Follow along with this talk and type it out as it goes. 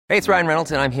Hey, it's Ryan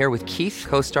Reynolds, and I'm here with Keith,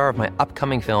 co-star of my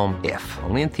upcoming film, If,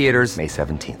 only in theaters May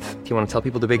 17th. Do you want to tell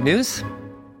people the big news?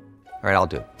 All right, I'll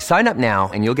do it. Sign up now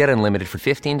and you'll get unlimited for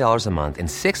 $15 a month and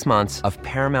 6 months of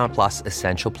Paramount Plus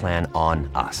Essential Plan on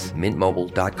us.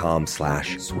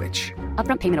 MintMobile.com/switch.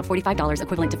 Upfront payment of $45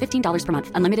 equivalent to $15 per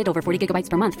month. Unlimited over 40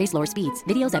 gigabytes per month. Face lower speeds.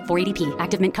 Videos at 480p.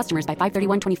 Active Mint customers by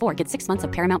 531.24 get 6 months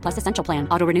of Paramount Plus Essential Plan.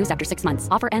 Auto renews after 6 months.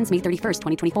 Offer ends May 31st,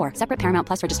 2024. Separate Paramount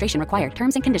Plus registration required.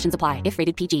 Terms and conditions apply if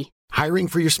rated PG. Hiring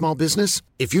for your small business?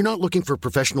 If you're not looking for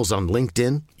professionals on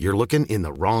LinkedIn, you're looking in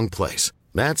the wrong place.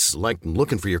 That's like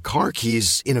looking for your car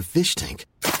keys in a fish tank.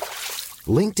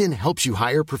 LinkedIn helps you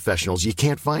hire professionals you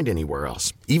can't find anywhere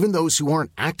else, even those who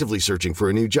aren't actively searching for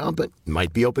a new job but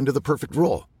might be open to the perfect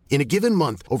role. In a given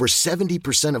month, over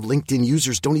 70% of LinkedIn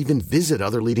users don't even visit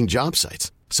other leading job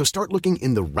sites. So start looking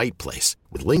in the right place.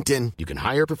 With LinkedIn, you can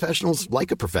hire professionals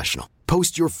like a professional.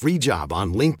 Post your free job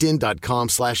on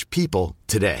linkedin.com/people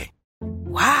today.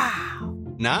 Wow.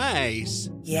 Nice.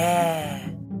 Yeah.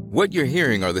 What you're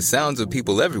hearing are the sounds of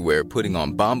people everywhere putting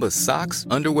on Bombas socks,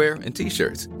 underwear, and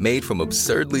T-shirts made from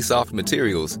absurdly soft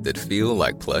materials that feel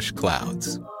like plush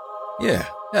clouds. Yeah,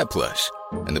 that plush.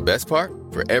 And the best part?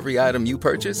 For every item you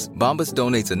purchase, Bombas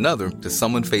donates another to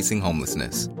someone facing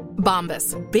homelessness.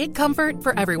 Bombas. Big comfort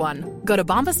for everyone. Go to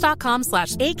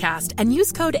bombas.com/ACAST and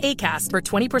use code ACAST for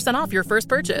 20% off your first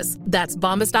purchase. That's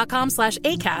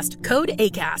bombas.com/ACAST. Code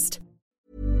ACAST.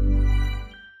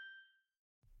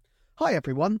 Hi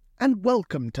everyone, and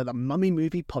welcome to the Mummy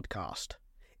Movie Podcast.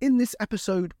 In this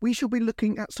episode, we shall be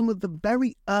looking at some of the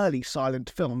very early silent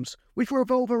films which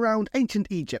revolve around ancient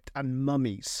Egypt and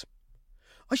mummies.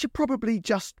 I should probably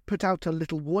just put out a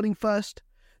little warning first.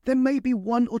 There may be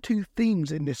one or two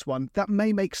themes in this one that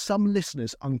may make some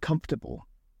listeners uncomfortable.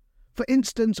 For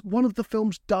instance, one of the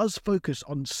films does focus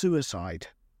on suicide.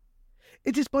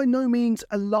 It is by no means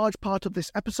a large part of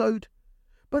this episode,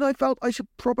 but I felt I should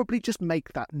probably just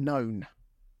make that known.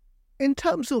 In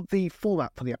terms of the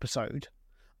format for the episode,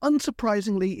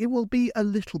 unsurprisingly, it will be a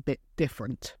little bit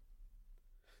different.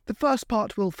 The first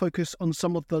part will focus on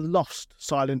some of the lost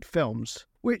silent films,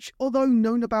 which, although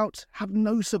known about, have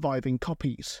no surviving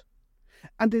copies.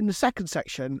 And in the second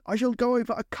section, I shall go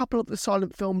over a couple of the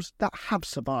silent films that have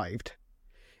survived.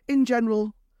 In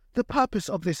general, the purpose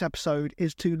of this episode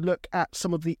is to look at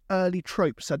some of the early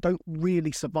tropes that don't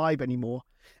really survive anymore,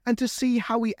 and to see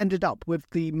how we ended up with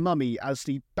the mummy as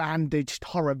the bandaged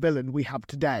horror villain we have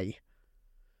today.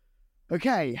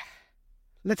 Okay,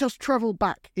 let us travel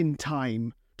back in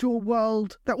time to a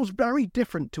world that was very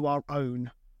different to our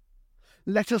own.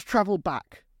 Let us travel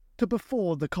back to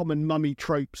before the common mummy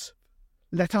tropes.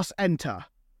 Let us enter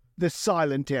the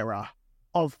silent era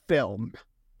of film.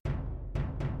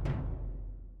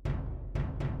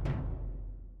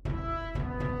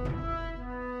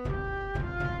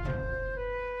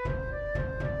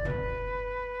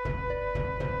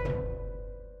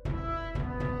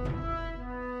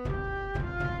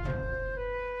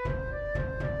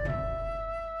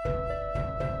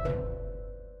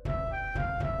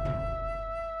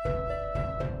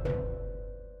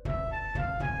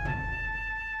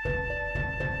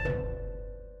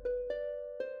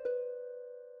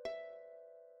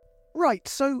 Right,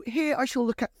 so here I shall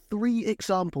look at 3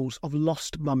 examples of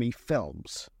lost mummy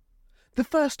films. The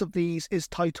first of these is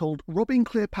titled Robbing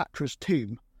Cleopatra's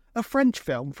Tomb, a French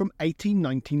film from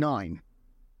 1899.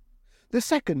 The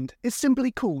second is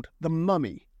simply called The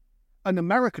Mummy, an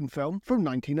American film from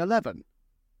 1911.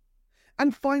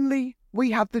 And finally,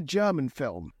 we have the German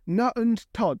film Na und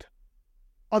Tod,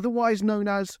 otherwise known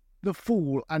as The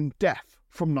Fool and Death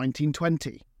from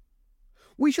 1920.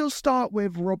 We shall start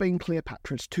with Robbing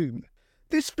Cleopatra's Tomb.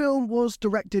 This film was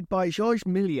directed by Georges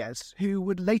Méliès, who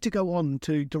would later go on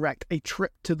to direct A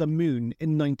Trip to the Moon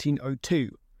in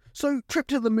 1902. So, Trip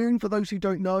to the Moon, for those who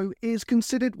don't know, is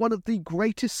considered one of the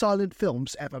greatest silent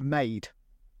films ever made.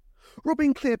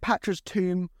 Robbing Cleopatra's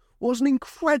Tomb was an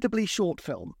incredibly short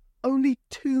film, only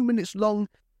 2 minutes long,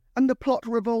 and the plot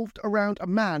revolved around a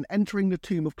man entering the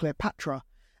tomb of Cleopatra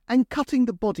and cutting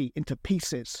the body into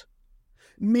pieces.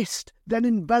 Mist then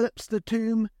envelops the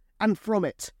tomb, and from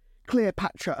it,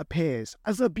 Cleopatra appears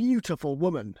as a beautiful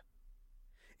woman.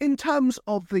 In terms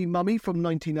of The Mummy from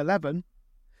 1911,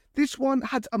 this one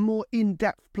had a more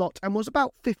in-depth plot and was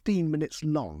about 15 minutes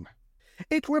long.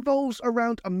 It revolves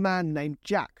around a man named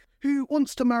Jack, who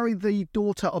wants to marry the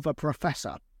daughter of a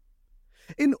professor.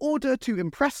 In order to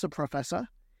impress the professor,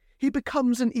 he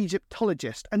becomes an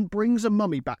Egyptologist and brings a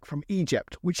mummy back from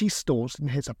Egypt, which he stores in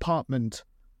his apartment.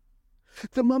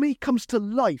 The mummy comes to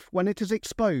life when it is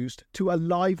exposed to a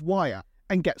live wire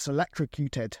and gets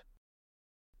electrocuted.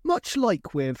 Much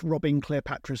like with robbing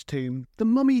Cleopatra's tomb, the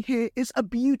mummy here is a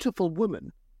beautiful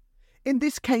woman. In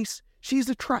this case, she is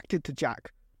attracted to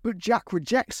Jack, but Jack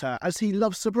rejects her as he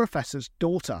loves the professor's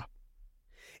daughter.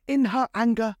 In her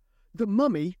anger, the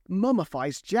mummy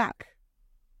mummifies Jack.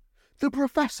 The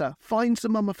professor finds the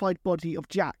mummified body of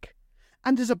Jack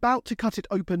and is about to cut it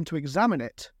open to examine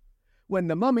it, when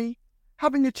the mummy,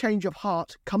 having a change of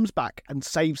heart, comes back and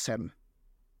saves him.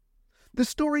 The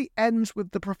story ends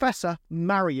with the professor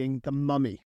marrying the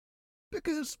mummy.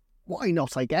 Because why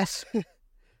not, I guess?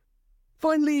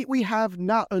 Finally, we have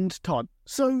Na und Tod,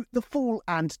 so The Fall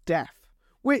and Death,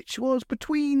 which was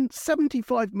between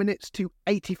 75 minutes to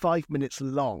 85 minutes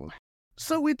long.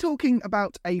 So we're talking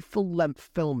about a full-length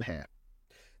film here.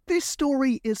 This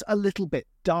story is a little bit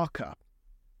darker.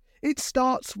 It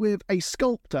starts with a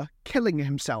sculptor killing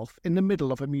himself in the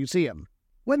middle of a museum.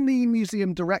 When the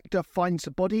museum director finds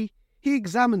the body, he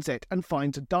examines it and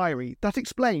finds a diary that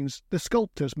explains the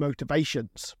sculptor's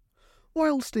motivations.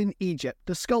 Whilst in Egypt,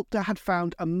 the sculptor had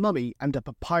found a mummy and a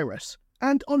papyrus,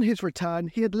 and on his return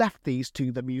he had left these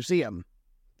to the museum.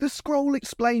 The scroll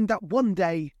explained that one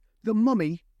day, the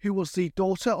mummy, who was the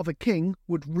daughter of a king,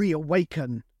 would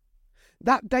reawaken.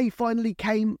 That day finally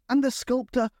came, and the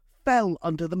sculptor fell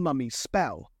under the mummy's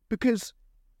spell, because,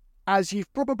 as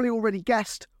you've probably already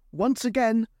guessed, once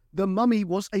again, the mummy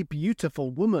was a beautiful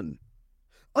woman.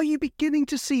 Are you beginning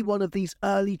to see one of these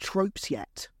early tropes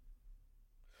yet?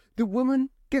 The woman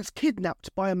gets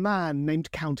kidnapped by a man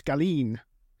named Count Galeen,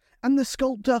 and the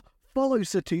sculptor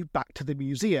follows the two back to the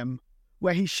museum,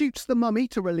 where he shoots the mummy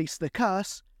to release the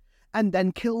curse, and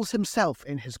then kills himself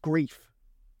in his grief.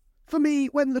 For me,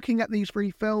 when looking at these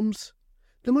three films,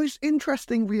 the most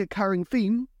interesting recurring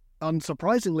theme,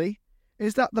 unsurprisingly,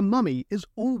 is that the mummy is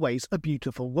always a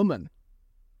beautiful woman.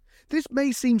 This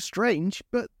may seem strange,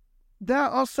 but there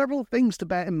are several things to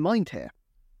bear in mind here.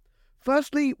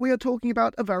 Firstly, we are talking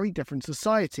about a very different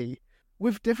society,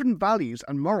 with different values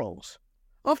and morals.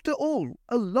 After all,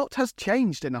 a lot has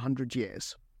changed in 100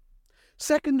 years.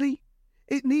 Secondly,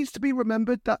 it needs to be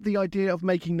remembered that the idea of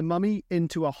making the mummy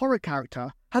into a horror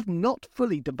character had not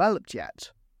fully developed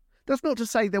yet. That's not to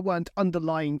say there weren't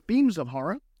underlying themes of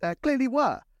horror, there clearly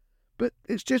were, but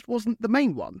it just wasn't the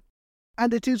main one.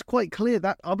 And it is quite clear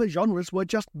that other genres were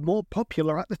just more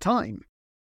popular at the time.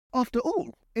 After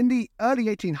all, in the early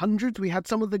 1800s we had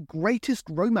some of the greatest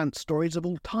romance stories of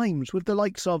all times, with the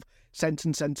likes of Sense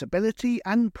and Sensibility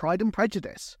and Pride and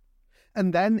Prejudice.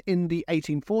 And then in the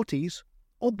 1840s,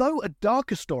 although a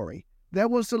darker story, there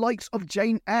was the likes of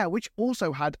Jane Eyre, which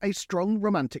also had a strong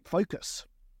romantic focus.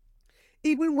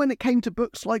 Even when it came to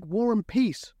books like War and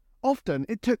Peace, often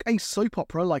it took a soap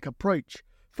opera-like approach,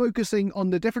 focusing on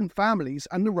the different families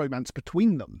and the romance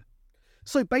between them.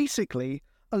 So basically,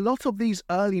 a lot of these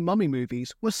early mummy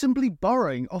movies were simply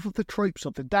borrowing off of the tropes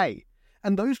of the day,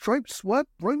 and those tropes were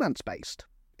romance-based.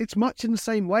 It's much in the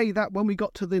same way that when we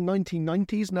got to the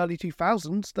 1990s and early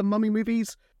 2000s, the mummy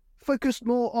movies focused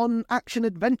more on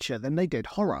action-adventure than they did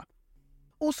horror.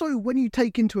 Also, when you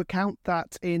take into account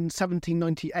that in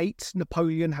 1798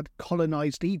 Napoleon had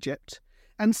colonised Egypt,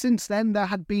 and since then there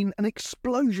had been an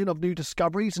explosion of new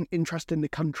discoveries and interest in the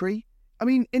country. I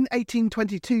mean, in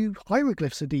 1822,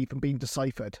 hieroglyphs had even been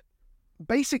deciphered.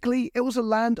 Basically, it was a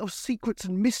land of secrets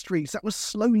and mysteries that was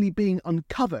slowly being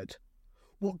uncovered.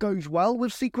 What goes well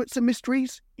with secrets and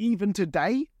mysteries, even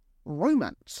today?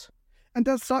 Romance. And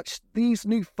as such, these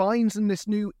new finds and this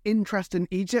new interest in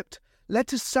Egypt led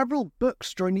to several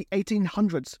books during the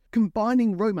 1800s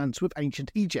combining romance with ancient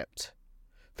Egypt.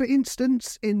 For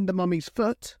instance, in The Mummy's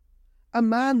Foot, a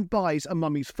man buys a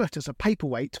mummy's foot as a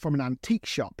paperweight from an antique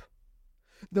shop.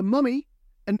 The mummy,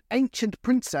 an ancient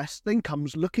princess, then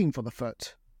comes looking for the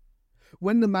foot.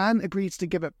 When the man agrees to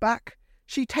give it back,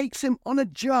 she takes him on a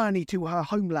journey to her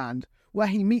homeland, where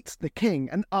he meets the king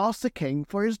and asks the king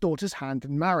for his daughter's hand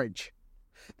in marriage.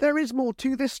 There is more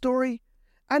to this story,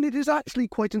 and it is actually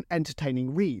quite an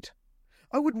entertaining read.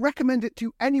 I would recommend it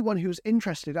to anyone who is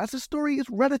interested, as the story is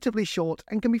relatively short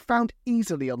and can be found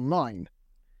easily online.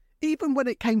 Even when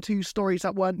it came to stories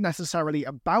that weren't necessarily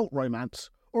about romance,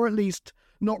 or at least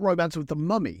not romance with the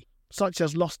mummy, such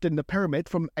as Lost in the Pyramid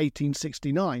from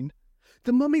 1869,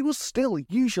 the mummy was still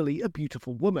usually a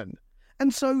beautiful woman,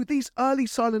 and so these early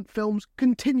silent films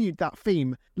continued that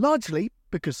theme, largely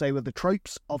because they were the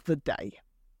tropes of the day.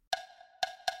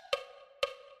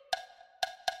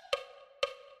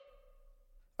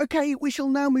 Okay, we shall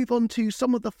now move on to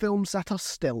some of the films that are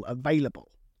still available.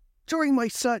 During my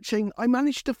searching, I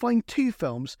managed to find 2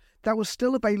 films that were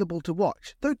still available to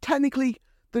watch, though technically,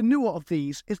 the newer of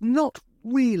these is not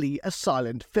really a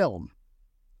silent film.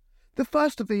 The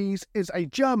first of these is a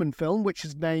German film which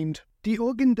is named Die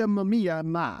Augen der Mumie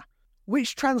Ma,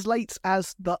 which translates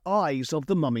as The Eyes of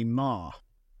the Mummy Ma.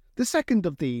 The second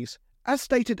of these, as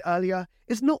stated earlier,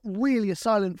 is not really a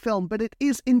silent film, but it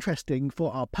is interesting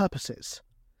for our purposes.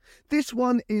 This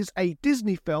one is a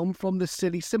Disney film from the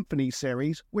Silly Symphony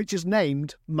series, which is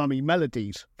named Mummy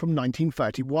Melodies from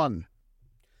 1931.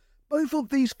 Both of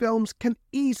these films can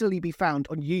easily be found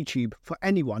on YouTube for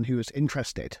anyone who is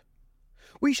interested.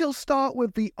 We shall start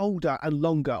with the older and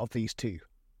longer of these two,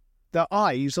 The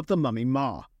Eyes of the Mummy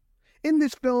Ma. In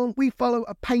this film, we follow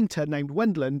a painter named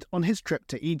Wendland on his trip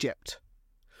to Egypt.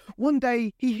 One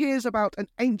day, he hears about an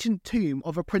ancient tomb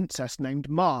of a princess named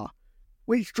Ma,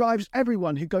 which drives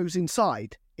everyone who goes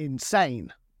inside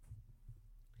insane.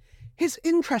 His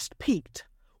interest piqued,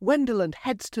 Wendland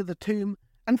heads to the tomb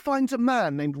and finds a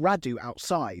man named Radu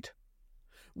outside.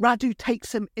 Radu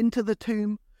takes him into the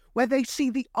tomb, where they see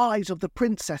the eyes of the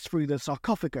princess through the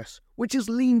sarcophagus, which is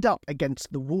leaned up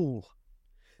against the wall.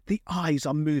 The eyes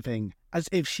are moving as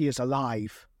if she is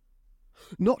alive.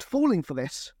 Not falling for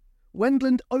this,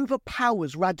 Wendland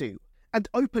overpowers Radu and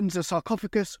opens the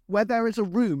sarcophagus where there is a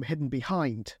room hidden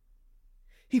behind.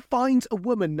 He finds a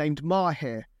woman named Ma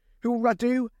here, who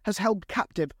Radu has held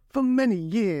captive for many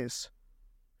years.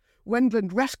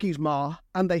 Wendland rescues Ma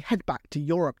and they head back to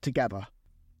Europe together.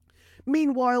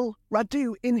 Meanwhile,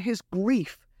 Radu, in his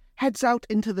grief, heads out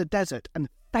into the desert and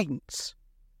faints.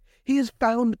 He is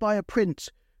found by a prince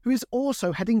who is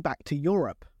also heading back to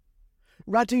Europe.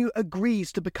 Radu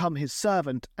agrees to become his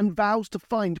servant and vows to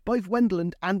find both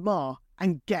Wendland and Ma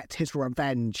and get his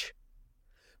revenge.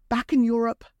 Back in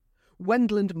Europe,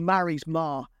 Wendland marries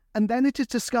Ma, and then it is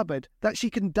discovered that she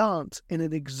can dance in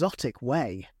an exotic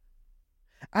way.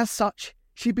 As such,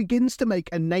 she begins to make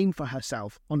a name for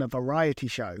herself on a variety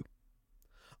show.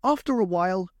 After a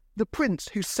while, the prince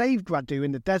who saved Radu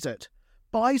in the desert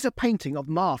buys a painting of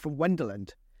Ma from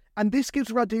Wendland, and this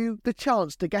gives Radu the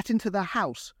chance to get into the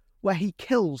house where he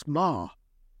kills Ma.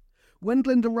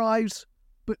 Wendland arrives,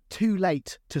 but too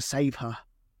late to save her.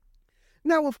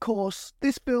 Now, of course,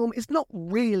 this film is not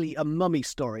really a mummy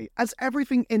story, as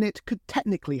everything in it could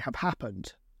technically have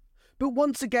happened. But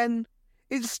once again,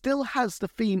 it still has the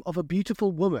theme of a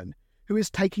beautiful woman who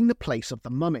is taking the place of the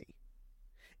mummy.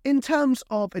 In terms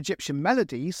of Egyptian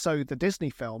Melodies, so the Disney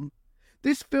film,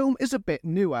 this film is a bit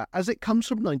newer as it comes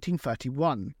from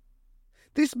 1931.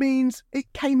 This means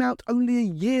it came out only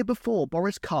a year before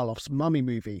Boris Karloff's Mummy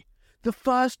movie, the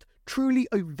first truly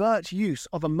overt use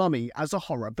of a mummy as a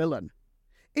horror villain.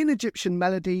 In Egyptian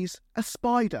Melodies, a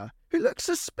spider, who looks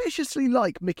suspiciously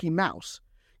like Mickey Mouse,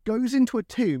 goes into a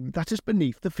tomb that is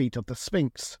beneath the feet of the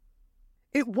Sphinx.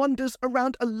 It wanders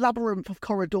around a labyrinth of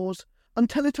corridors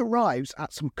until it arrives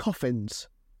at some coffins.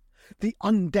 The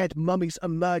undead mummies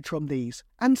emerge from these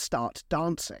and start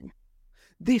dancing.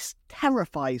 This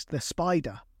terrifies the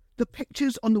spider. The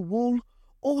pictures on the wall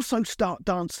also start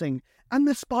dancing, and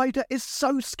the spider is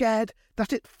so scared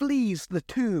that it flees the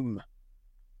tomb.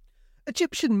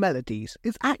 Egyptian Melodies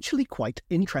is actually quite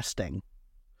interesting.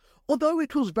 Although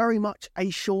it was very much a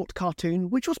short cartoon,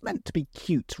 which was meant to be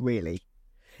cute, really,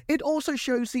 it also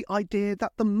shows the idea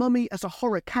that the mummy as a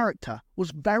horror character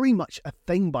was very much a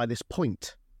thing by this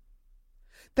point.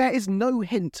 There is no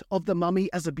hint of the mummy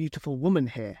as a beautiful woman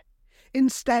here.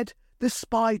 Instead, the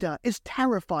spider is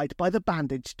terrified by the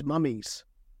bandaged mummies.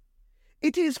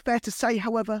 It is fair to say,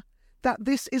 however, that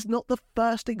this is not the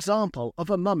first example of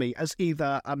a mummy as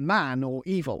either a man or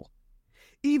evil.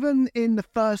 Even in the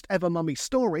first ever mummy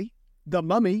story, The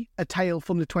Mummy, A Tale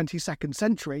from the 22nd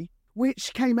Century,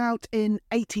 which came out in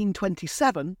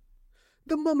 1827,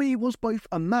 the mummy was both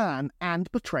a man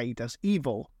and portrayed as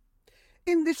evil.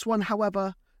 In this one,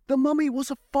 however, the mummy was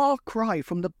a far cry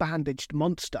from the bandaged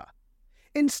monster.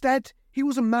 Instead, he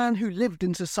was a man who lived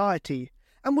in society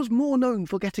and was more known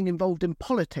for getting involved in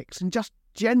politics and just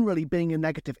generally being a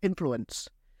negative influence.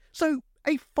 So,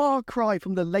 a far cry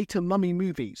from the later mummy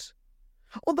movies.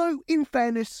 Although, in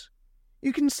fairness,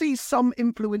 you can see some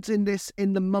influence in this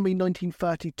in The Mummy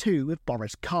 1932 with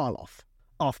Boris Karloff.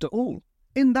 After all,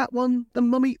 in that one, the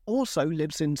mummy also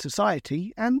lives in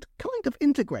society and kind of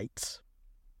integrates.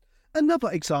 Another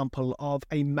example of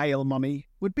a male mummy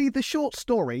would be the short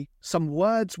story Some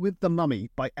Words with the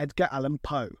Mummy by Edgar Allan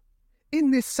Poe.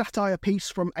 In this satire piece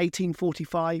from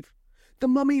 1845, the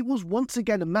mummy was once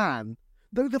again a man,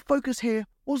 though the focus here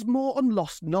was more on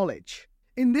lost knowledge.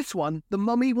 In this one, the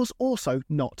mummy was also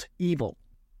not evil.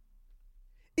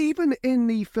 Even in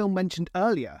the film mentioned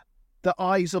earlier, The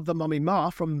Eyes of the Mummy Ma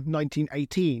from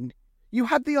 1918, you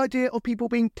had the idea of people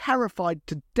being terrified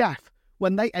to death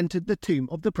when they entered the tomb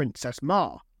of the Princess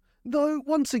Ma. Though,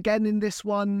 once again in this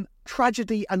one,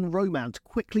 tragedy and romance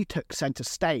quickly took centre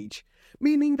stage,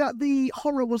 meaning that the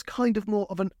horror was kind of more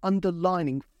of an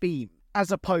underlining theme,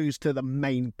 as opposed to the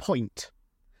main point.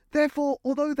 Therefore,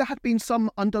 although there had been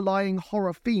some underlying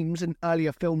horror themes in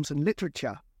earlier films and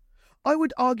literature, I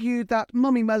would argue that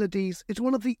Mummy Melodies is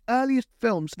one of the earliest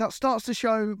films that starts to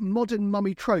show modern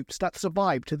mummy tropes that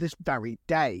survive to this very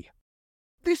day.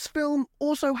 This film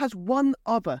also has one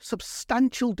other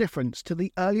substantial difference to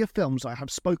the earlier films I have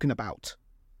spoken about.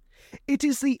 It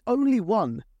is the only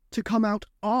one to come out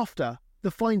after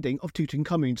the finding of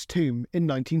Tutankhamun's tomb in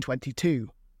 1922.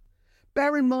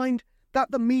 Bear in mind that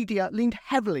the media leaned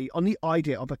heavily on the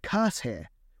idea of a curse here,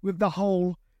 with the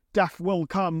whole "death will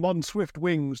come on swift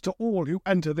wings to all who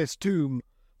enter this tomb,"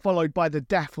 followed by the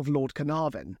death of Lord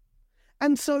Carnarvon.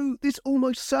 And so this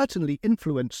almost certainly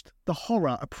influenced the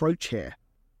horror approach here.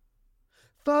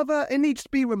 Further, it needs to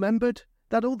be remembered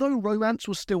that although romance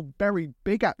was still very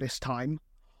big at this time,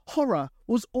 horror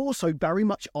was also very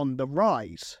much on the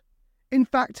rise. In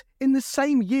fact, in the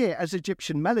same year as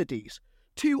Egyptian Melodies,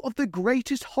 two of the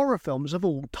greatest horror films of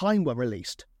all time were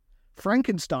released.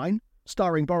 Frankenstein,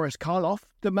 starring Boris Karloff,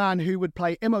 the man who would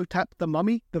play Imhotep the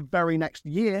Mummy the very next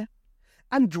year,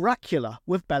 and Dracula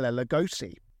with Bela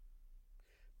Lugosi.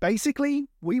 Basically,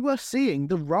 we were seeing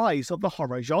the rise of the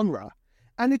horror genre,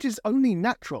 and it is only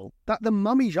natural that the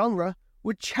mummy genre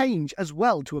would change as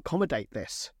well to accommodate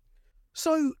this.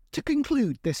 So, to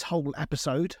conclude this whole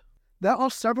episode, there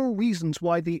are several reasons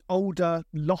why the older,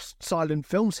 lost silent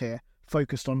films here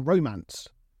focused on romance.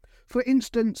 For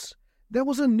instance, there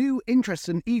was a new interest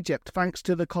in Egypt thanks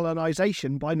to the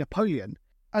colonization by Napoleon,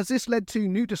 as this led to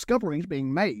new discoveries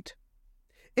being made.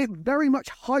 It very much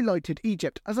highlighted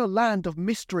Egypt as a land of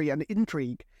mystery and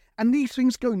intrigue, and these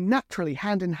things go naturally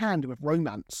hand in hand with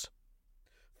romance.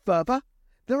 Further,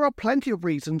 there are plenty of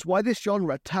reasons why this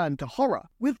genre turned to horror,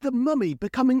 with the mummy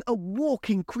becoming a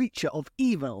walking creature of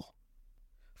evil.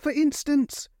 For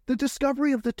instance, the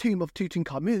discovery of the tomb of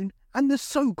Tutankhamun and the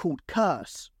so-called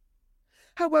curse.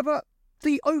 However,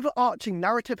 the overarching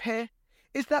narrative here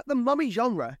is that the mummy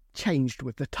genre changed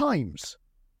with the times.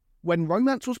 When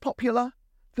romance was popular,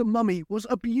 the mummy was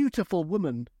a beautiful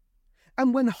woman.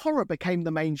 And when horror became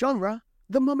the main genre,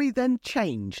 the mummy then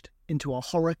changed into a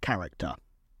horror character.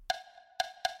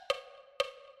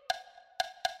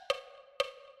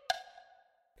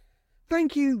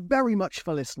 Thank you very much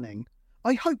for listening.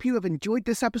 I hope you have enjoyed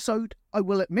this episode. I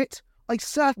will admit, I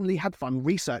certainly had fun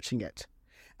researching it.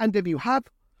 And if you have,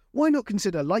 why not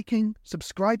consider liking,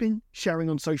 subscribing, sharing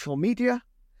on social media?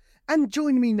 And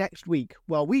join me next week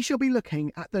where we shall be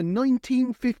looking at the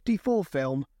 1954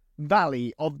 film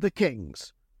Valley of the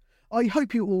Kings. I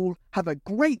hope you all have a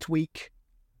great week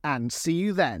and see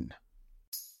you then.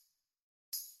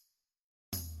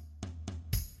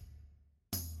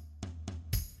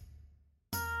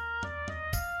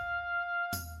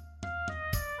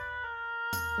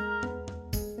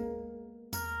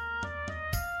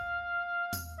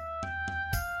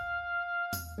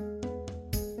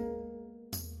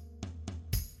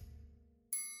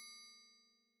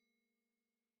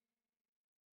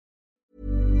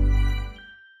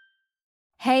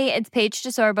 Hey, it's Paige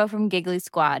DeSorbo from Giggly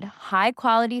Squad. High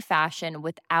quality fashion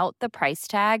without the price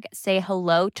tag. Say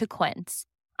hello to Quince.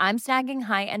 I'm snagging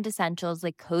high-end essentials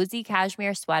like cozy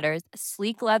cashmere sweaters,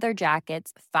 sleek leather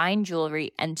jackets, fine jewelry,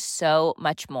 and so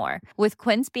much more. With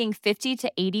Quince being 50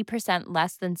 to 80%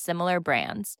 less than similar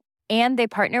brands. And they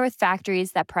partner with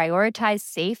factories that prioritize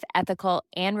safe, ethical,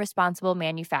 and responsible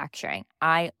manufacturing.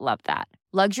 I love that.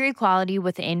 Luxury quality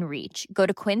within reach. Go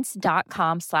to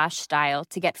quince.com/style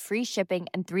to get free shipping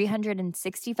and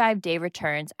 365-day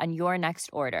returns on your next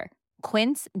order.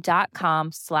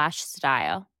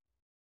 Quince.com/style.